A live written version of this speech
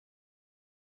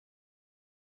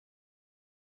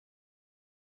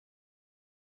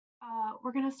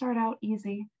We're going to start out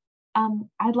easy.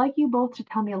 I'd like you both to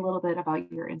tell me a little bit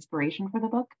about your inspiration for the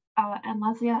book. And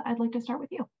Leslia, I'd like to start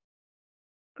with you.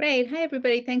 Great. Hi,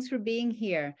 everybody. Thanks for being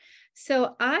here.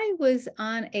 So I was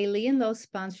on a Lee and Low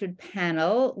sponsored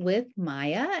panel with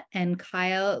Maya and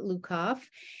Kyle Lukoff,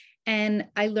 and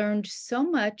I learned so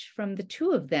much from the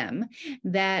two of them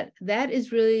that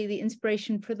is really the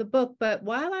inspiration for the book. But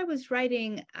while I was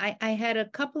writing, I had a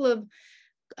couple of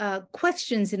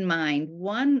questions in mind.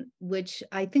 One, which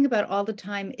I think about all the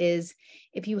time, is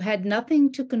if you had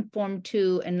nothing to conform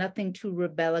to and nothing to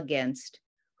rebel against,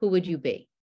 who would you be?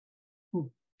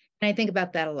 And I think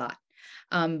about that a lot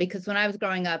because when I was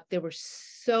growing up, there were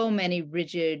so many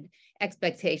rigid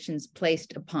expectations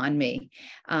placed upon me.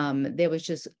 There was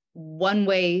just one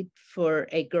way for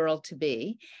a girl to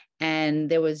be, and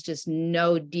there was just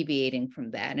no deviating from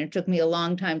that. And it took me a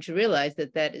long time to realize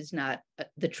that that is not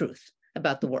the truth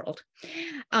about the world.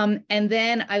 And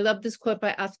then I love this quote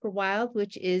by Oscar Wilde,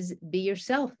 which is, "Be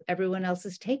yourself, everyone else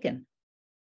is taken."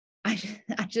 I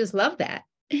just love that.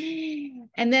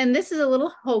 And then this is a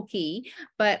little hokey,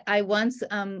 but I once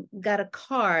got a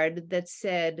card that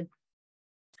said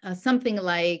something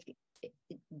like,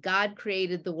 "God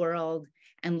created the world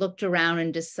and looked around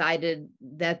and decided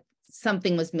that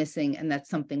something was missing, and that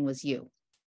something was you."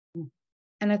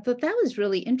 And I thought that was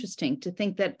really interesting, to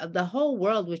think that the whole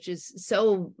world, which is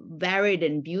so varied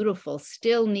and beautiful,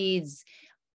 still needs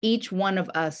each one of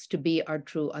us to be our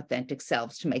true, authentic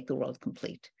selves to make the world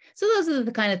complete. So those are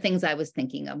the kind of things I was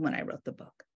thinking of when I wrote the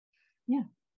book. Yeah.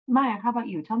 Maya, how about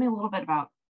you? Tell me a little bit about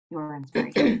your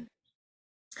inspiration.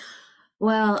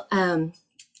 Well,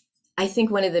 I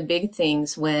think one of the big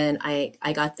things when I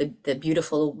got the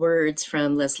beautiful words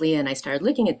from Lesléa and I started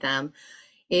looking at them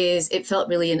is it felt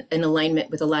really in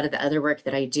alignment with a lot of the other work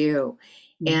that I do.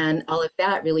 And all of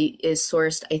that really is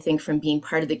sourced, I think, from being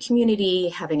part of the community,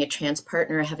 having a trans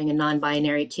partner, having a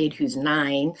non-binary kid who's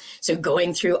 9. So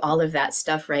going through all of that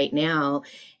stuff right now.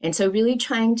 And so really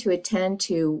trying to attend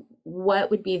to what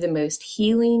would be the most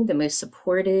healing, the most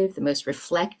supportive, the most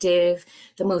reflective,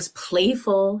 the most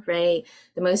playful, right?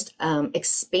 The most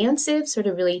expansive, sort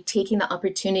of really taking the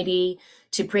opportunity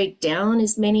to break down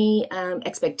as many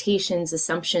expectations,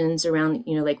 assumptions around,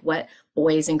 like what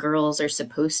boys and girls are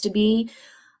supposed to be.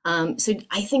 So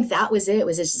I think that was it. It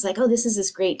was just like, oh, this is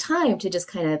this great time to just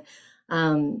kind of,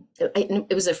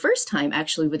 it was the first time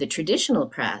actually with a traditional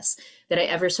press that I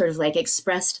ever sort of like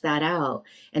expressed that out.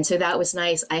 And so that was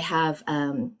nice. I have,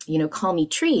 Call Me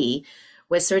Tree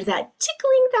was sort of that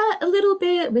tickling that a little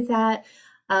bit with that.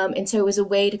 And so it was a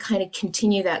way to kind of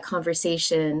continue that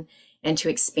conversation and to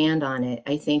expand on it,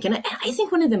 I think. And I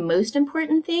think one of the most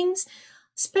important things,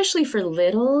 especially for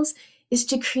littles, is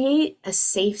to create a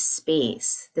safe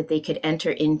space that they could enter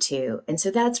into. And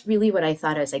so that's really what I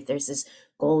thought. I was like, there's this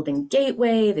golden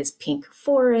gateway, this pink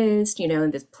forest,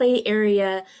 and this play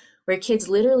area where kids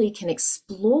literally can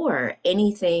explore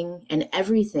anything and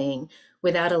everything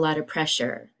without a lot of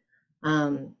pressure,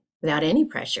 without any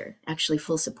pressure, actually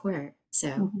full support.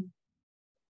 So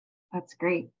That's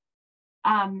great.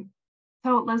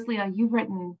 So Leslia, you've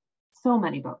written so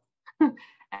many books,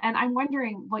 and I'm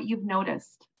wondering what you've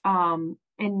noticed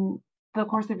in the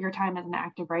course of your time as an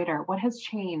active writer. What has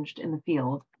changed in the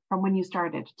field from when you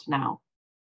started to now?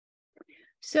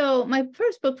 So my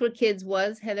first book for kids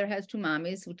was Heather Has Two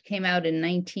Mommies, which came out in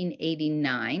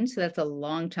 1989. So that's a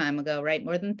long time ago, right?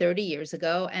 More than 30 years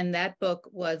ago. And that book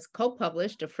was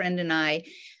co-published. A friend and I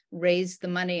raised the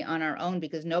money on our own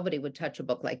because nobody would touch a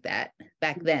book like that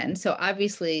back then. So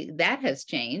obviously that has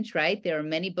changed, right? There are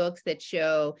many books that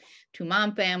show two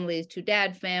mom families, two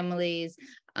dad families,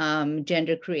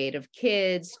 gender creative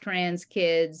kids, trans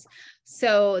kids.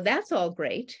 So that's all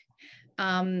great.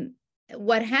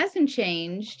 What hasn't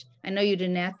changed, I know you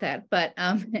didn't ask that, but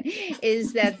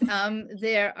is that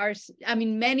there are,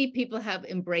 many people have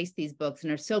embraced these books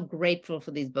and are so grateful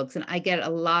for these books. And I get a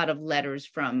lot of letters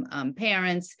from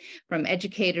parents, from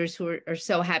educators who are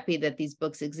so happy that these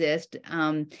books exist.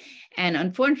 And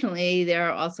unfortunately, there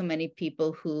are also many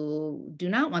people who do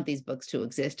not want these books to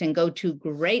exist and go to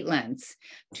great lengths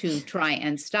to try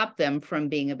and stop them from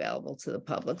being available to the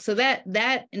public. So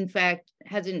that in fact,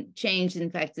 hasn't changed.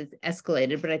 In fact, it's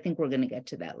escalated, but I think we're going to get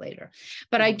to that later.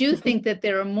 But I do think that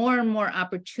there are more and more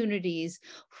opportunities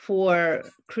for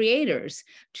creators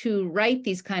to write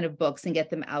these kind of books and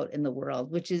get them out in the world,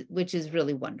 which is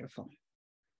really wonderful.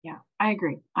 Yeah, I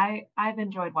agree. I've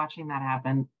enjoyed watching that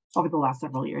happen over the last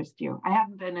several years too. I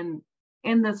haven't been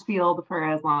in this field for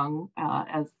as long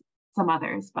as some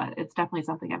others, but it's definitely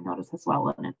something I've noticed as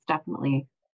well, and it's definitely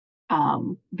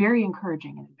very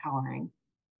encouraging and empowering.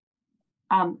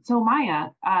 So Maya,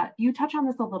 you touch on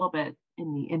this a little bit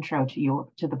in the intro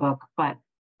to the book, but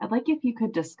I'd like if you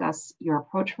could discuss your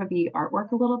approach for the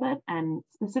artwork a little bit, and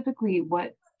specifically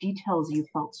what details you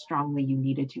felt strongly you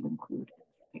needed to include in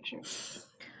the pictures.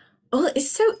 Well,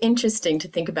 it's so interesting to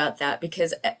think about that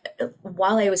because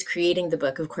while I was creating the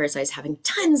book, of course, I was having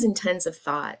tons and tons of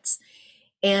thoughts.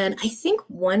 And I think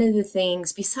one of the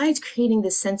things, besides creating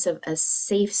this sense of a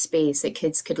safe space that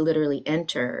kids could literally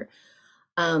enter,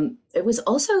 it was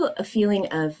also a feeling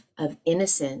of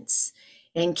innocence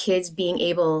and kids being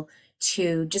able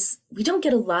to just, we don't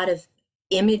get a lot of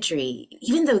imagery,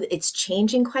 even though it's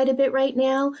changing quite a bit right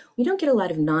now, we don't get a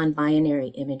lot of non-binary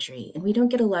imagery and we don't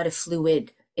get a lot of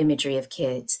fluid imagery of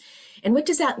kids. And what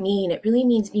does that mean? It really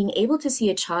means being able to see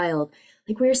a child,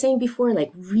 like we were saying before,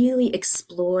 like really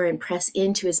explore and press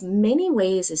into as many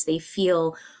ways as they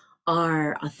feel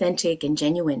are authentic and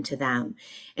genuine to them.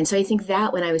 And so I think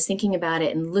that when I was thinking about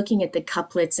it and looking at the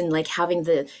couplets and like having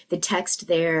the text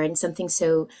there and something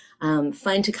so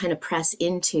fun to kind of press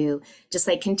into, just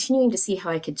like continuing to see how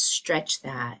I could stretch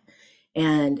that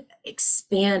and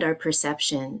expand our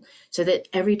perception so that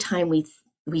every time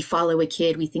we follow a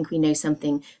kid, we think we know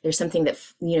something, there's something that,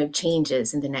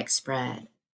 changes in the next spread.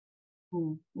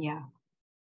 Yeah.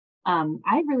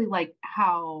 I really like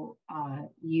how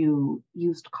you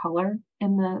used color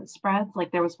in the spreads.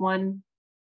 Like there was one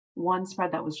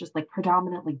spread that was just like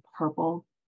predominantly purple,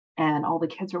 and all the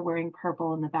kids were wearing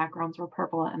purple and the backgrounds were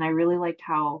purple. And I really liked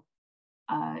how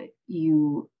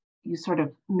you sort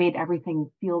of made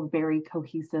everything feel very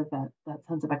cohesive, that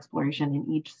sense of exploration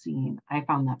in each scene. I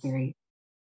found that very,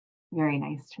 very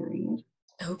nice to read.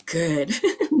 Oh, good.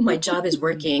 My job is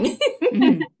working.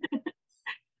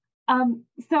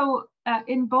 So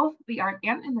in both the art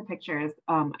and in the pictures,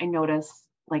 I noticed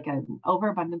like an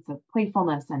overabundance of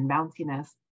playfulness and bounciness.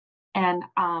 And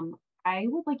I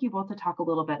would like you both to talk a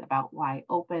little bit about why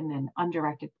open and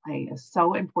undirected play is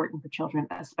so important for children,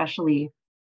 especially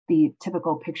the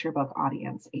typical picture book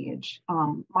audience age.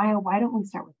 Maya, why don't we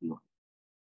start with you?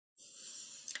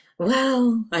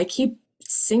 Well, I keep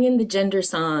singing the gender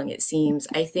song, it seems.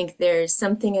 I think there's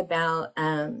something about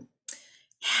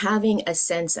having a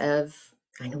sense of,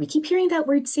 I know we keep hearing that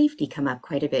word safety come up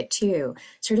quite a bit too,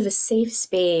 sort of a safe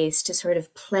space to sort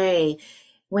of play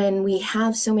when we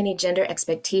have so many gender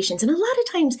expectations. And a lot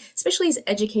of times, especially as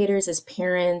educators, as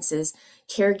parents, as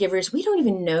caregivers, we don't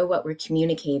even know what we're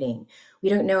communicating. We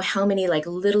don't know how many like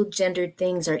little gendered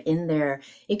things are in there.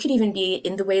 It could even be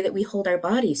in the way that we hold our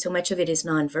body. So much of it is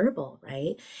nonverbal,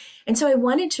 right? And so I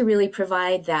wanted to really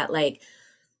provide that like,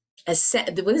 this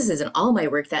is in all my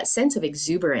work, that sense of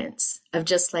exuberance of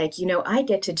just like, I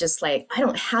get to just like, I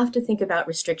don't have to think about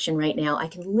restriction right now. I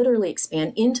can literally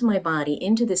expand into my body,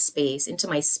 into this space, into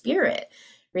my spirit,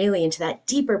 really into that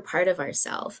deeper part of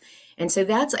ourself. And so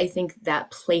that's, I think,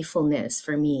 that playfulness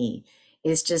for me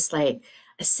is just like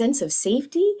a sense of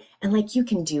safety and like you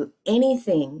can do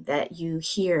anything that you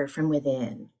hear from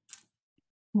within.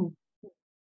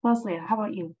 Lesléa, how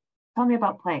about you? Tell me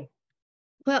about play.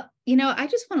 Well, I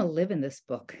just want to live in this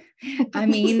book. I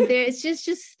mean, there's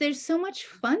there's so much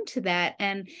fun to that.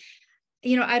 And,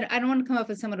 I don't want to come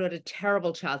off as someone who had a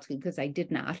terrible childhood because I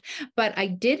did not, but I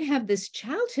did have this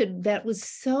childhood that was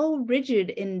so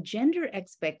rigid in gender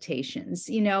expectations,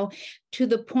 to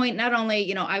the point, not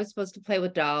only, I was supposed to play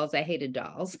with dolls. I hated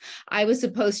dolls. I was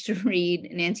supposed to read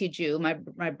Nancy Drew.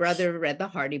 My brother read the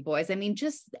Hardy Boys. I mean,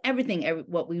 just everything,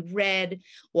 what we read,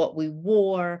 what we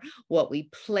wore, what we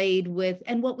played with,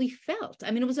 and what we felt. I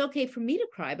mean, it was okay for me to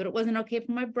cry, but it wasn't okay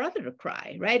for my brother to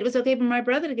cry, right? It was okay for my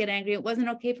brother to get angry. It wasn't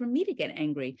okay for me to get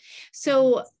angry.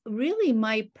 So really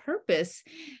my purpose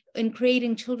in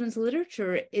creating children's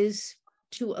literature is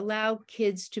to allow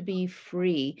kids to be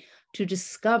free, to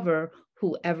discover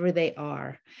whoever they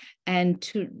are, and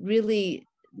to really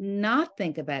not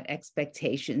think about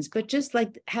expectations, but just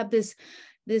like have this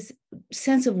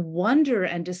sense of wonder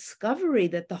and discovery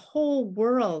that the whole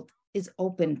world is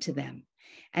open to them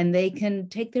and they can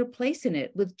take their place in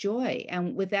it with joy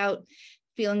and without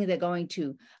feeling they're going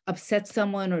to upset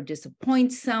someone or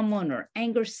disappoint someone or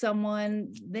anger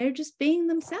someone. They're just being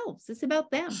themselves. It's about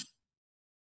them.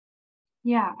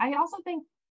 Yeah, I also think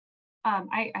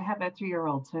I have a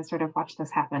 3-year-old, so I sort of watch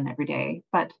this happen every day.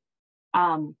 But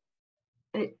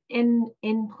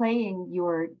in playing,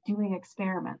 you're doing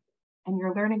experiments and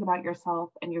you're learning about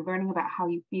yourself and you're learning about how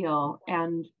you feel,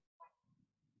 and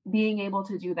being able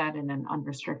to do that in an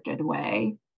unrestricted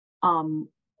way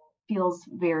feels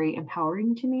very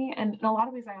empowering to me. And in a lot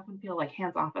of ways, I often feel like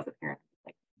hands off as a parent,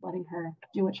 like letting her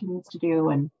do what she needs to do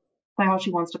and play how she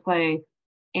wants to play.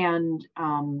 And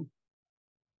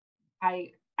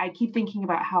I I keep thinking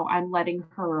about how I'm letting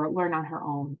her learn on her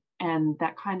own. And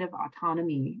that kind of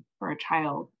autonomy for a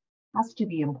child has to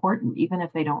be important, even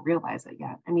if they don't realize it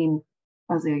yet. I mean,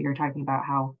 Leslie, you're talking about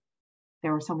how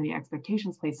there were so many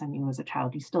expectations placed on you as a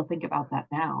child. You still think about that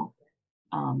now.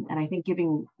 And I think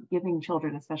giving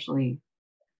children, especially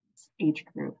this age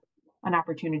group, an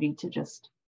opportunity to just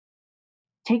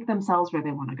take themselves where they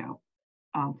want to go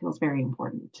feels very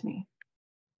important to me.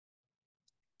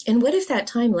 And what if that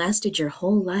time lasted your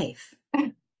whole life? I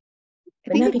think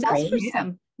Wouldn't that be it does great? for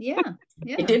some. Yeah.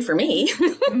 It did for me.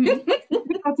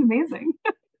 That's amazing.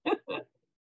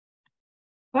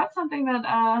 That's something that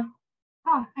I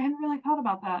hadn't really thought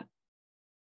about that.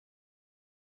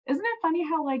 Isn't it funny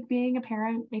how like being a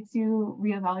parent makes you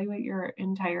reevaluate your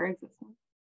entire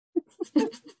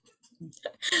existence?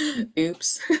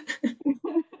 Oops.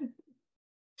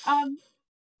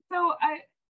 So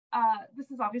this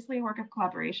is obviously a work of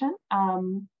collaboration.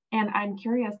 And I'm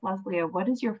curious, Lesléa, what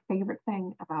is your favorite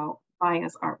thing about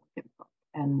Maya's artwork in the book?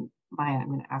 And Maya, I'm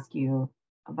going to ask you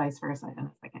vice versa in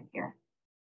a second here.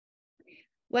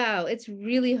 Wow, it's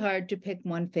really hard to pick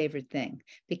one favorite thing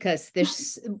because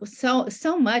there's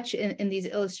so much in these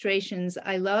illustrations.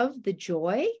 I love the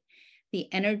joy,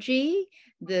 the energy,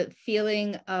 the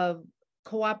feeling of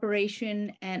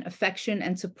cooperation and affection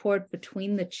and support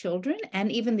between the children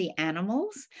and even the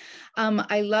animals.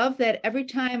 I love that every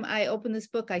time I open this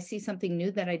book, I see something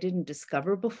new that I didn't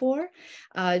discover before.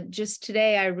 Just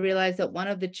today, I realized that one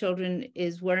of the children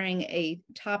is wearing a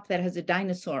top that has a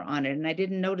dinosaur on it, and I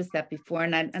didn't notice that before.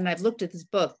 And I've looked at this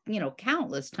book,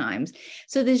 countless times.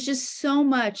 So there's just so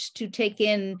much to take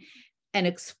in and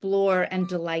explore and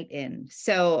delight in.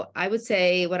 So I would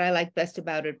say what I like best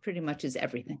about it pretty much is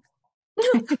everything.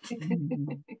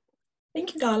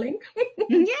 Thank you, darling.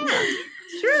 Yeah,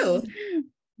 it's true.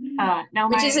 Now,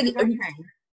 Which is I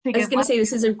was going to say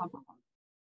this is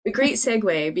a great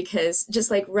segue because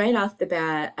just like right off the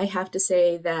bat, I have to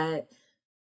say that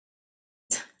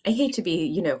I hate to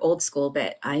be, old school,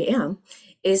 but I am,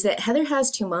 is that Heather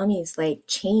Has Two Mommies like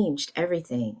changed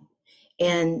everything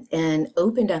and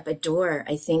opened up a door,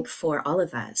 I think, for all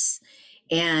of us.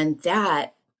 And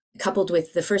that coupled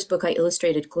with the first book I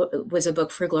illustrated was a book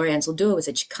for Gloria Anzaldúa, was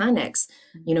a Chicanx,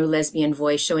 lesbian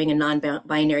voice showing a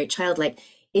non-binary child. Like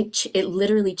it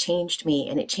literally changed me,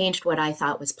 and it changed what I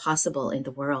thought was possible in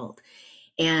the world,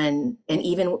 and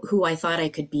even who I thought I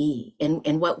could be,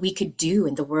 and what we could do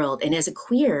in the world. And as a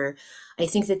queer, I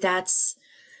think that that's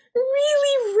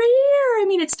really rare. I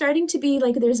mean, it's starting to be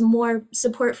like there's more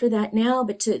support for that now,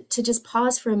 but to just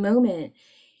pause for a moment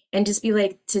and just be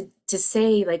like, to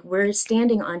say, like, we're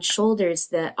standing on shoulders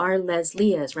that are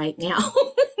Lesléa's right now.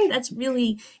 That's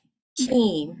really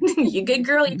keen. You good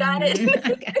girl, you got it.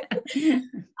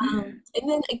 And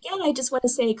then again, I just want to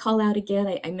say, call out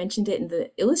again, I mentioned it in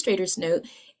the illustrator's note,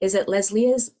 is that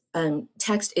Lesléa's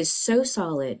text is so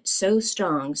solid, so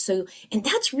strong. And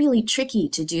that's really tricky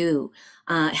to do.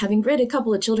 Having read a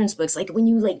couple of children's books, like when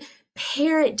you like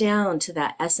pare it down to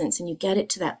that essence and you get it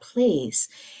to that place,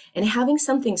 and having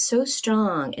something so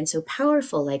strong and so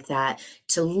powerful like that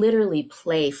to literally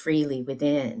play freely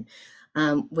within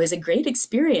was a great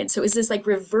experience. So it was this like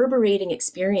reverberating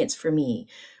experience for me,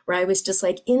 where I was just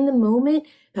like in the moment,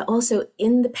 but also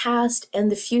in the past and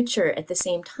the future at the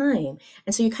same time.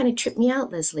 And so you kind of tripped me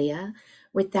out, Lesléa,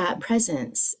 with that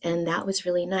presence. And that was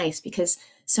really nice because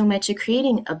so much of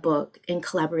creating a book in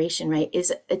collaboration, right,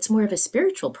 it's more of a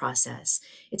spiritual process.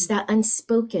 It's that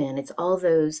unspoken, it's all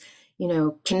those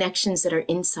connections that are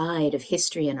inside of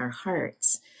history in our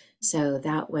hearts. So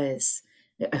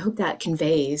I hope that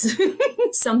conveys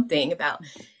something about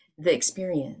the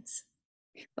experience.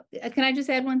 Can I just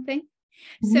add one thing?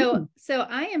 So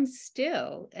I am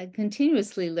still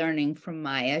continuously learning from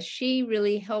Maya. She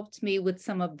really helped me with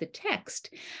some of the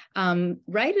text.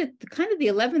 Right at kind of the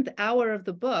 11th hour of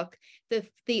the book,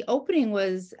 the opening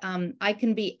was, I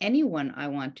can be anyone I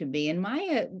want to be. And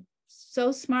Maya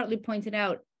so smartly pointed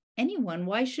out, anyone,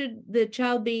 why should the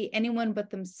child be anyone but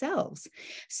themselves?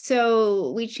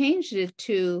 So we changed it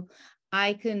to,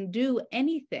 I can do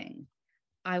anything.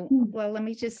 I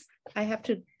have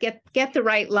to get the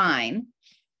right line.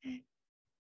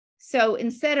 So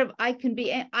instead of I can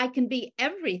be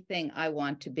everything I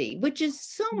want to be, which is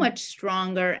so much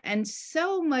stronger and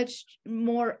so much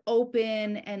more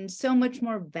open and so much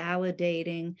more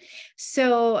validating.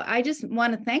 So I just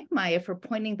want to thank Maya for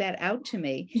pointing that out to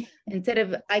me. Instead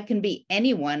of I can be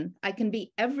anyone, I can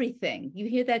be everything. You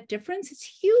hear that difference? It's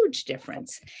a huge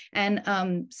difference.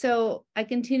 And so I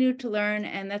continue to learn,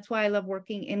 and that's why I love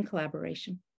working in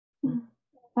collaboration.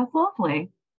 That's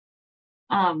lovely.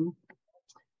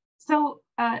 So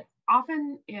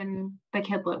often in the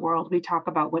kidlit world, we talk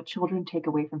about what children take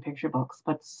away from picture books,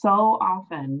 but so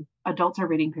often adults are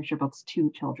reading picture books to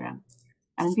children.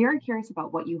 And I'm very curious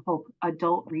about what you hope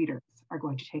adult readers are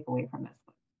going to take away from this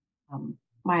book.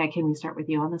 Maya, can we start with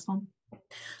you on this one?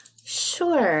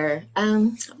 Sure.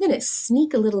 I'm going to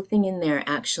sneak a little thing in there,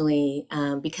 actually,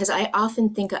 because I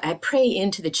often think I pray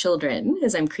into the children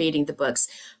as I'm creating the books,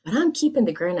 but I'm keeping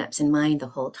the grown-ups in mind the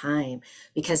whole time,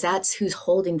 because that's who's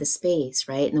holding the space,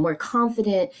 right? And the more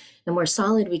confident, the more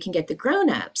solid we can get the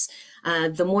grown-ups,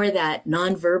 the more that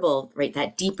nonverbal, right,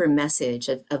 that deeper message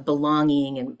of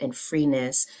belonging and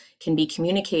freeness can be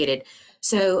communicated.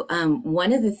 So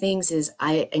one of the things is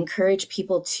I encourage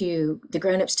the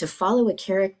grown-ups to follow a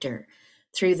character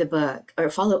through the book, or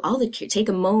take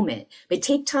a moment, but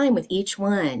take time with each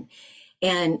one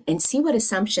and see what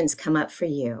assumptions come up for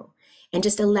you. And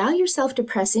just allow yourself to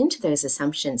press into those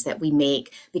assumptions that we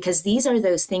make, because these are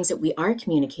those things that we are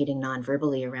communicating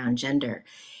non-verbally around gender.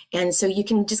 And so you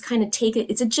can just kind of take it.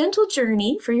 It's a gentle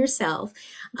journey for yourself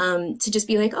to just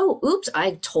be like, oh, oops,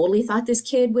 I totally thought this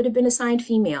kid would have been assigned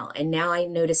female. And now I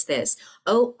notice this.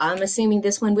 Oh, I'm assuming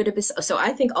this one would have been. So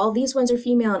I think all these ones are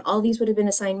female and all these would have been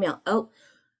assigned male. Oh,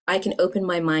 I can open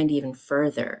my mind even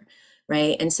further,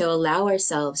 right? And so allow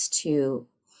ourselves to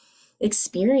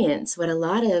experience what a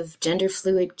lot of gender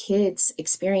fluid kids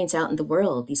experience out in the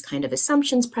world, these kind of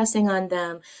assumptions pressing on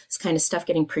them, this kind of stuff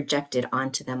getting projected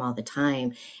onto them all the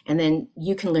time. And then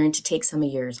you can learn to take some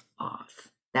of yours off.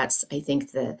 That's, I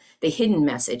think, the hidden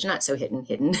message, not so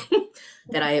hidden,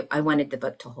 that I wanted the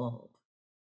book to hold.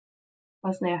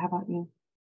 Lesléa, how about you?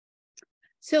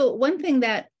 So one thing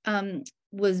that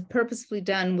was purposefully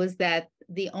done was that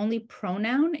the only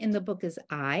pronoun in the book is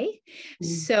I.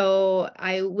 So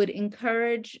I would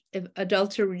encourage, if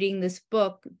adults are reading this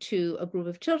book to a group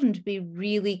of children, to be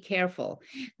really careful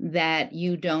that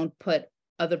you don't put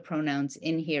other pronouns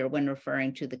in here when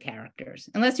referring to the characters,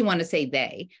 unless you want to say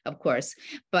they, of course,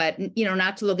 but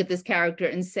not to look at this character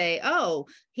and say, oh,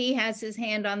 he has his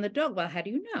hand on the dog. Well, how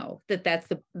do you know that that's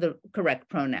the correct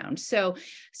pronoun? So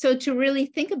to really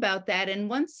think about that. And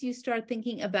once you start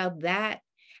thinking about that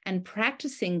and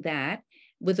practicing that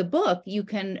with a book, you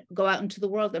can go out into the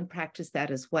world and practice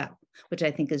that as well, which I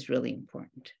think is really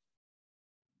important.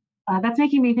 That's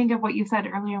making me think of what you said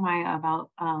earlier, Maya,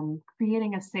 about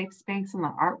creating a safe space in the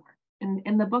artwork.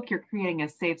 In the book, you're creating a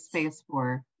safe space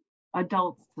for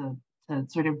adults to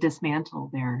sort of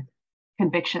dismantle their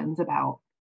convictions about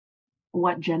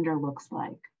what gender looks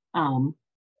like. And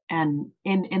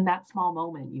in that small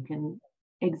moment, you can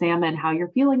examine how you're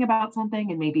feeling about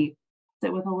something and maybe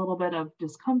sit with a little bit of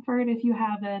discomfort if you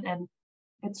have it. And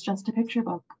it's just a picture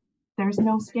book. There's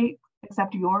no escape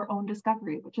except your own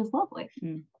discovery, which is lovely.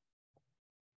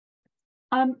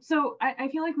 So I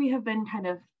feel like we have been kind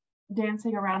of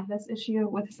dancing around this issue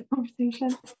with this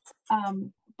conversation,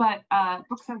 but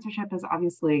book censorship is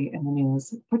obviously in the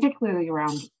news, particularly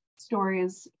around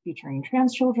stories featuring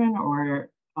trans children or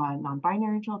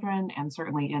non-binary children, and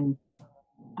certainly in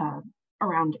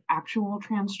around actual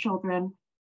trans children.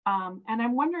 And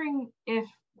I'm wondering if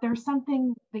there's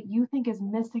something that you think is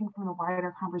missing from the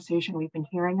wider conversation we've been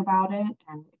hearing about it,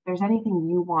 and if there's anything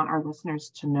you want our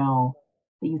listeners to know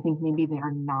that you think maybe they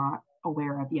are not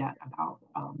aware of yet about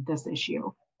this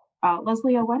issue.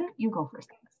 Lesléa, why don't you go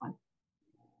first on this one?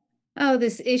 Oh,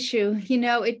 this issue,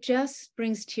 it just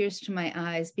brings tears to my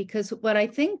eyes, because what I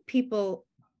think people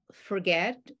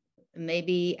forget,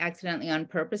 maybe accidentally on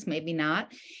purpose, maybe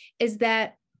not, is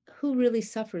that who really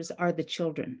suffers are the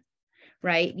children,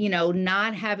 right?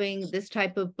 Not having this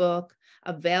type of book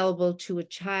available to a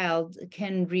child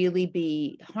can really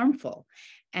be harmful.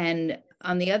 And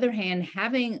on the other hand,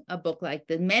 having a book like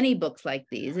this, many books like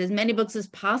these, as many books as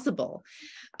possible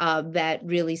that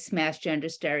really smash gender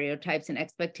stereotypes and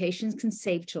expectations, can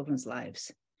save children's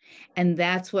lives. And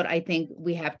that's what I think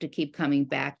we have to keep coming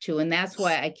back to. And that's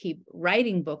why I keep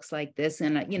writing books like this.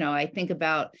 And, I think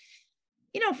about,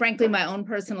 frankly, my own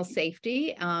personal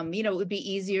safety. It would be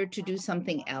easier to do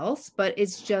something else, but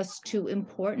it's just too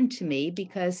important to me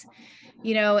because,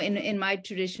 in my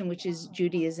tradition, which is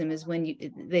Judaism, is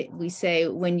we say,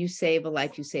 when you save a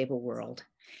life, you save a world.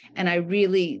 And I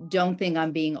really don't think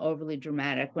I'm being overly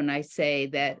dramatic when I say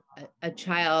that a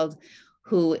child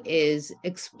who is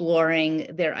exploring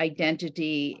their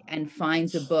identity and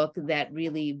finds a book that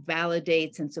really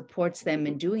validates and supports them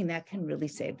in doing that can really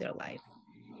save their life.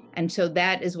 And so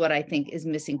that is what I think is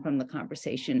missing from the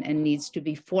conversation and needs to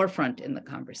be forefront in the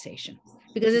conversation,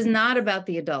 because it's not about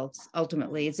the adults.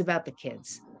 Ultimately, it's about the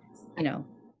kids, Maya,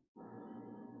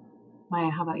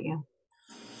 how about you?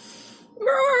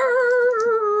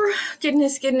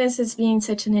 Goodness, it's being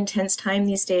such an intense time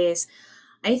these days.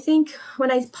 I think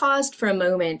when I paused for a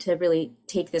moment to really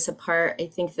take this apart, I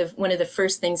think one of the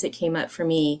first things that came up for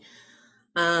me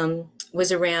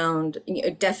was around,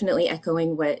 definitely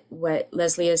echoing what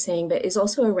Lesléa is saying, but is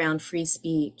also around free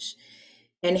speech,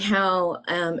 and how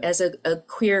as a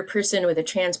queer person with a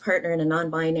trans partner and a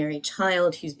non-binary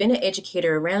child who's been an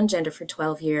educator around gender for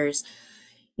 12 years,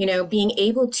 being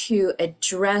able to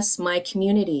address my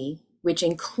community, which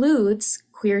includes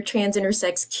queer, trans,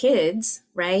 intersex kids,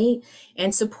 right?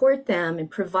 And support them and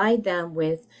provide them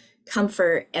with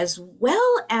comfort, as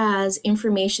well as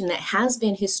information that has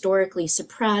been historically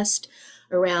suppressed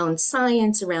around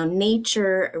science, around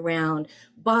nature, around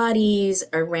bodies,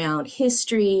 around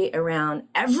history, around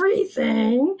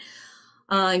everything,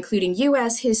 including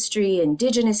US history,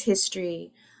 Indigenous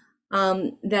history,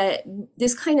 that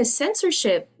this kind of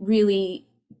censorship really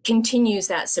continues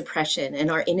that suppression and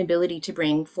our inability to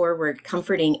bring forward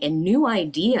comforting and new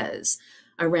ideas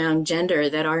around gender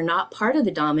that are not part of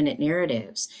the dominant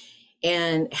narratives,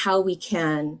 and how we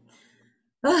can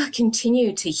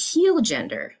continue to heal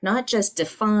gender, not just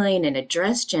define and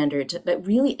address gender, but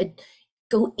really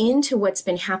go into what's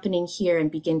been happening here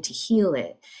and begin to heal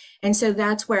it. And so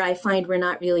that's where I find we're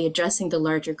not really addressing the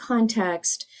larger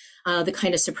context, the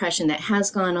kind of suppression that has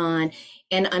gone on.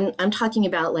 And I'm talking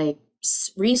about like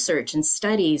research and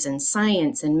studies and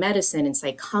science and medicine and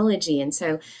psychology. And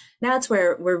so that's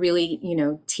where we're really,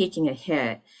 taking a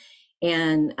hit.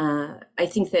 And I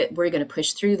think that we're going to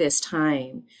push through this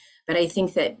time. But I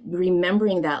think that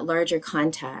remembering that larger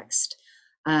context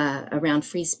around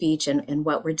free speech and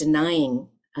what we're denying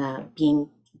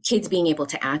kids being able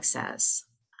to access,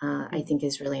 I think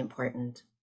is really important.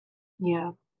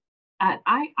 Yeah.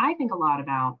 I think a lot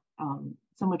about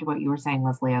so much of what you were saying,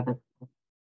 Lesléa, that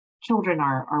children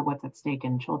are what's at stake,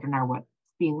 and children are what's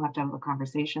being left out of the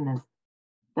conversation, is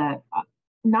that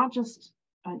not just,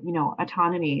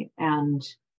 autonomy and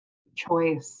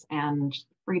choice and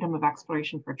freedom of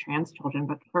exploration for trans children,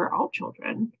 but for all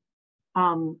children,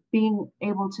 being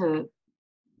able to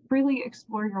freely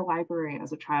explore your library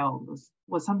as a child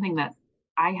was something that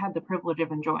I had the privilege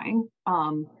of enjoying.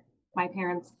 My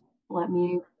parents let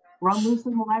me run loose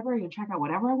in the library and check out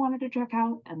whatever I wanted to check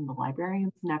out, and the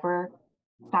librarians never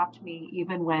stopped me,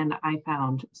 even when I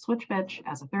found Switch Bitch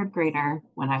as a third grader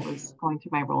when I was going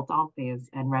through my Roald Dahl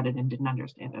phase and read it and didn't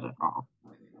understand it at all.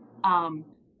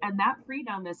 And that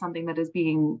freedom is something that is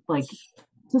being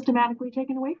systematically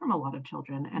taken away from a lot of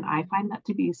children. And I find that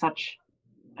to be such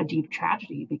a deep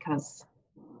tragedy, because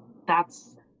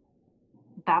that's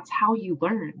how you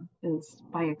learn, is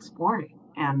by exploring,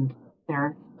 and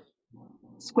they're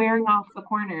squaring off the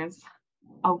corners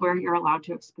of where you're allowed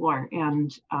to explore.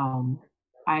 And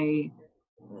I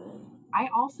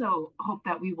also hope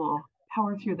that we will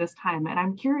power through this time. And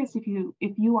I'm curious if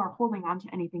you are holding on to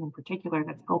anything in particular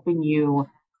that's helping you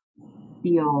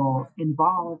feel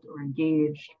involved or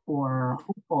engaged or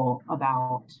hopeful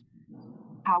about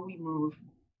how we move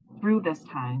through this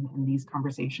time and these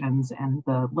conversations and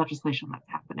the legislation that's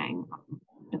happening.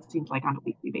 It seems like on a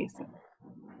weekly basis.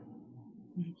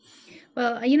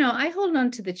 Well, I hold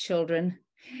on to the children,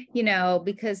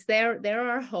 because they're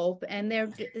our hope, and they're,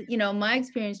 my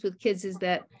experience with kids is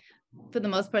that for the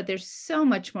most part, they're so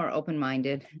much more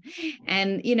open-minded.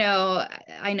 And,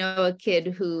 I know a kid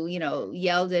who,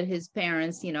 yelled at his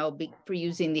parents, for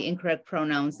using the incorrect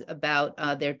pronouns about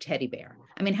their teddy bear.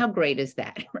 I mean, how great is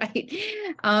that, right?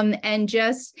 And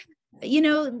just,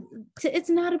 it's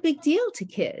not a big deal to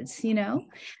kids,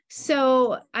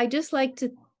 So I just like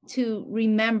to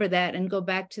remember that and go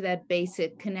back to that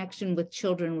basic connection with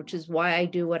children, which is why I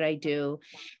do what I do.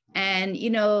 And,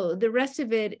 the rest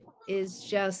of it is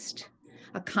just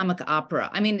a comic opera.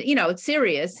 I mean, it's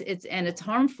serious, it's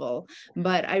harmful,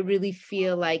 but I really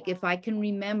feel like if I can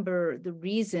remember the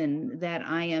reason that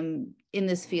I am in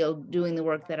this field doing the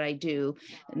work that I do,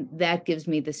 that gives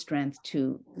me the strength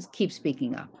to keep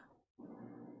speaking up.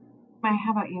 Maya,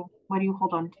 how about you? What do you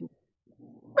hold on to?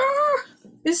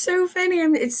 It's so funny.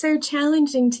 It's so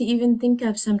challenging to even think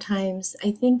of sometimes.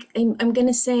 I think I'm going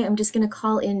to say, I'm just going to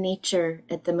call in nature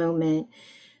at the moment.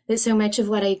 That so much of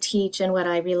what I teach and what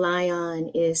I rely on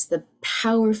is the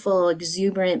powerful,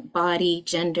 exuberant body,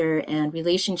 gender, and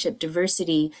relationship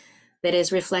diversity that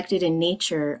is reflected in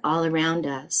nature all around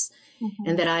us. Mm-hmm.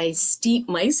 And that I steep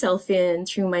myself in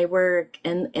through my work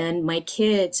and my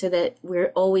kids, so that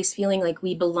we're always feeling like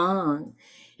we belong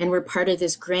and we're part of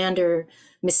this grander,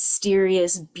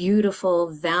 mysterious, beautiful,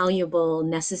 valuable,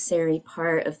 necessary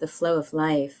part of the flow of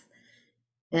life,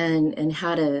 and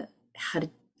how to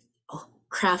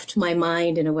craft my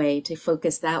mind in a way to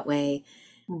focus that way,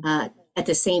 at at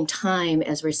the same time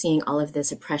as we're seeing all of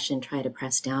this oppression try to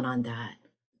press down on that.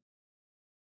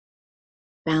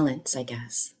 Balance, I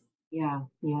guess. Yeah,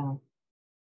 yeah.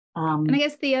 And I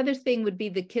guess the other thing would be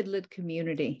the kidlit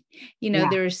community. Yeah.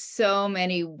 There are so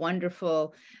many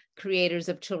wonderful creators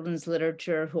of children's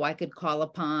literature who I could call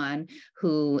upon,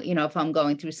 who, if I'm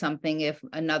going through something, if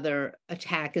another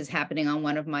attack is happening on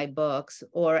one of my books,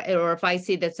 or if I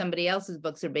see that somebody else's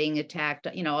books are being attacked,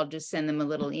 I'll just send them a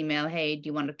little email, hey, do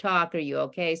you want to talk? Are you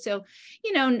okay? So,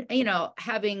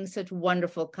 having such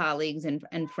wonderful colleagues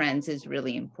and friends is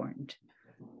really important.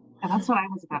 And that's what I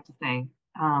was about to say.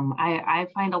 I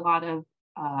find a lot of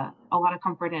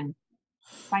comfort in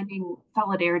finding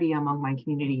solidarity among my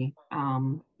community.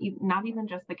 Not even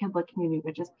just the kidlit community,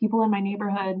 but just people in my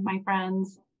neighborhood, my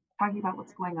friends, talking about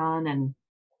what's going on and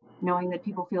knowing that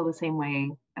people feel the same way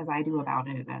as I do about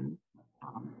it, and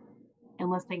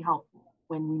enlisting help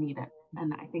when we need it.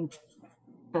 And I think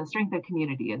the strength of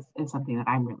community is something that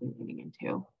I'm really leaning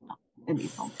into in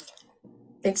these moments.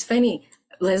 It's funny,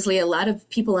 Leslie, a lot of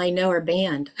people I know are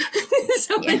banned.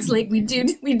 So it's like we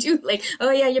do like,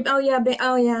 oh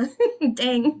yeah,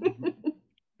 dang.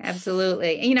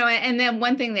 Absolutely. And then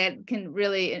one thing that can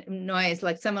really annoy is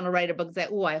like someone will write a book that,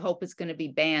 oh, I hope it's going to be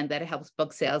banned, that it helps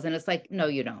book sales. And it's like, no,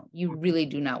 you don't. You really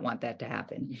do not want that to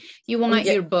happen. You want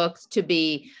your books to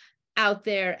be out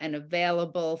there and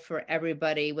available for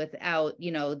everybody without,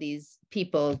 these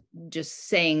people just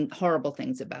saying horrible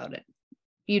things about it.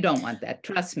 You don't want that.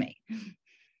 Trust me.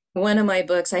 One of my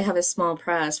books, I have a small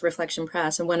press, Reflection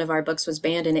Press, and one of our books was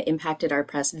banned, and it impacted our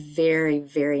press very,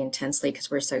 very intensely because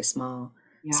we're so small.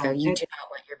 Yeah, so you do not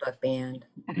want your book banned.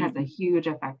 It has a huge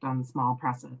effect on small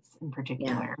presses in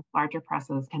particular. Yeah. Larger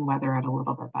presses can weather it a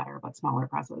little bit better, but smaller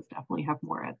presses definitely have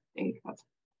more at stake. That's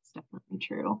definitely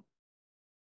true.